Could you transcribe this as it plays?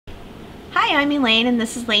Hi, I'm Elaine and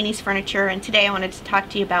this is Lainey's Furniture, and today I wanted to talk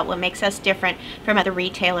to you about what makes us different from other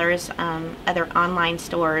retailers, other online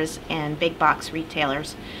stores and big box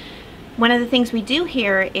retailers. One of the things we do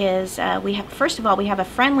here is first of all, we have a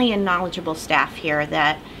friendly and knowledgeable staff here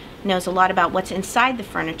that knows a lot about what's inside the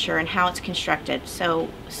furniture and how it's constructed. So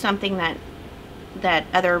something that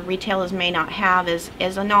other retailers may not have is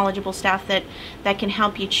a knowledgeable staff that can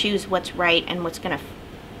help you choose what's right and what's going to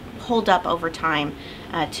hold up over time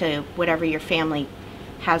to whatever your family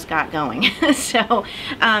has got going. So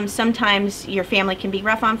sometimes your family can be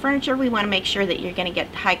rough on furniture. We want to make sure that you're going to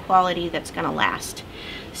get high quality that's going to last.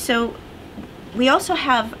 So we also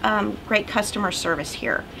have great customer service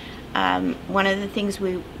here. One of the things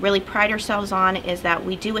we really pride ourselves on is that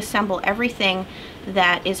we do assemble everything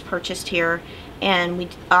that is purchased here, and we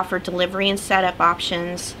offer delivery and setup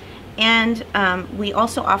options. And we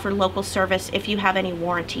also offer local service if you have any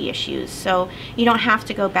warranty issues. So you don't have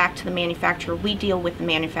to go back to the manufacturer. We deal with the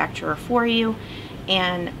manufacturer for you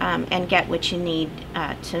and get what you need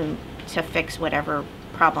to fix whatever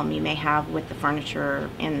problem you may have with the furniture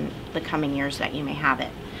in the coming years that you may have it.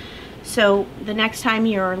 So the next time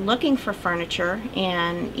you're looking for furniture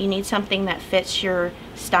and you need something that fits your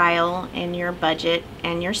style and your budget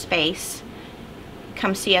and your space,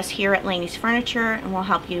 come see us here at Lainey's Furniture and we'll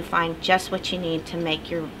help you find just what you need to make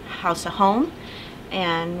your house a home.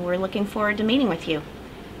 And we're looking forward to meeting with you.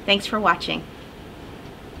 Thanks for watching.